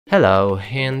Hello,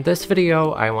 in this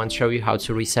video I want to show you how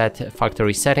to reset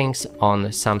factory settings on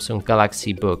Samsung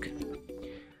Galaxy Book.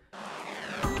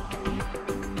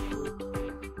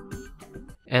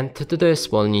 And to do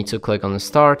this, we'll need to click on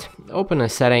Start, open the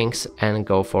settings and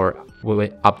go for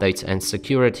Updates and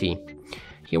Security.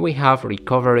 Here we have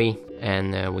Recovery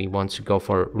and we want to go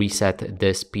for Reset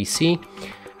this PC.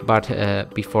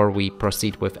 But before we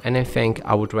proceed with anything,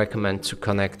 I would recommend to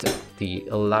connect the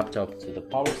laptop to the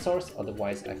power source,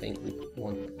 otherwise I think we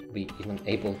won't be even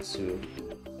able to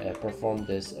perform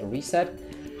this reset.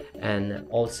 And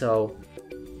also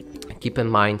keep in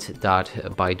mind that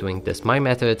by doing this my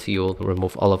method, you'll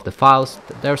remove all of the files.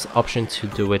 There's option to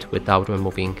do it without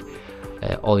removing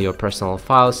all your personal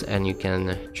files, and you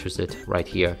can choose it right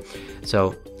here.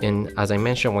 So as I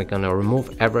mentioned, we're gonna remove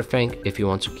everything. If you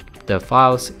want to keep the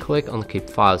files, click on keep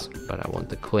files, but I want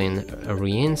the clean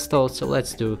reinstall, so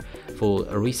let's do full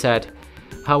reset.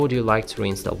 How would you like to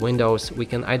reinstall Windows? We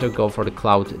can either go for the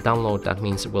cloud download, that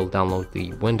means we'll download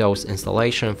the Windows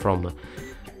installation from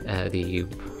the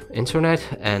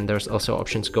internet, and there's also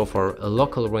option to go for a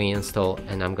local reinstall,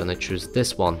 and I'm gonna choose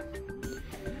this one.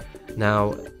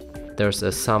 Now there's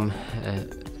the sum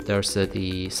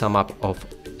up of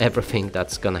everything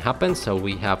that's gonna happen. So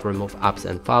we have remove apps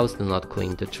and files, do not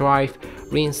clean the drive,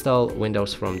 reinstall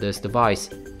Windows from this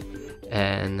device,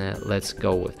 and let's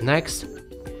go with next.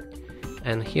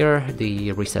 And here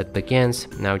the reset begins.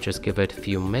 Now just give it a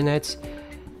few minutes.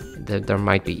 There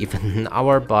might be even an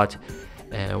hour, but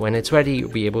when it's ready,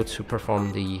 you'll be able to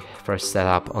perform the first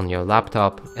setup on your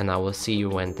laptop, and I will see you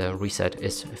when the reset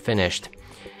is finished.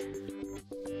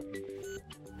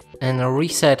 And the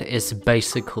reset is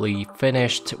basically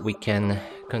finished. We can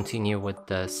continue with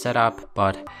the setup,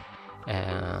 but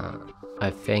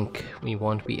I think we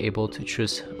won't be able to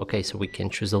choose. Okay, so we can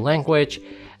choose a language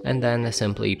and then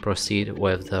simply proceed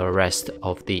with the rest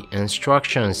of the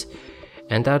instructions.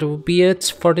 And that will be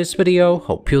it for this video.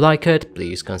 Hope you like it.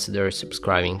 Please consider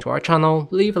subscribing to our channel,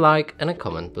 leave a like and a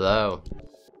comment below.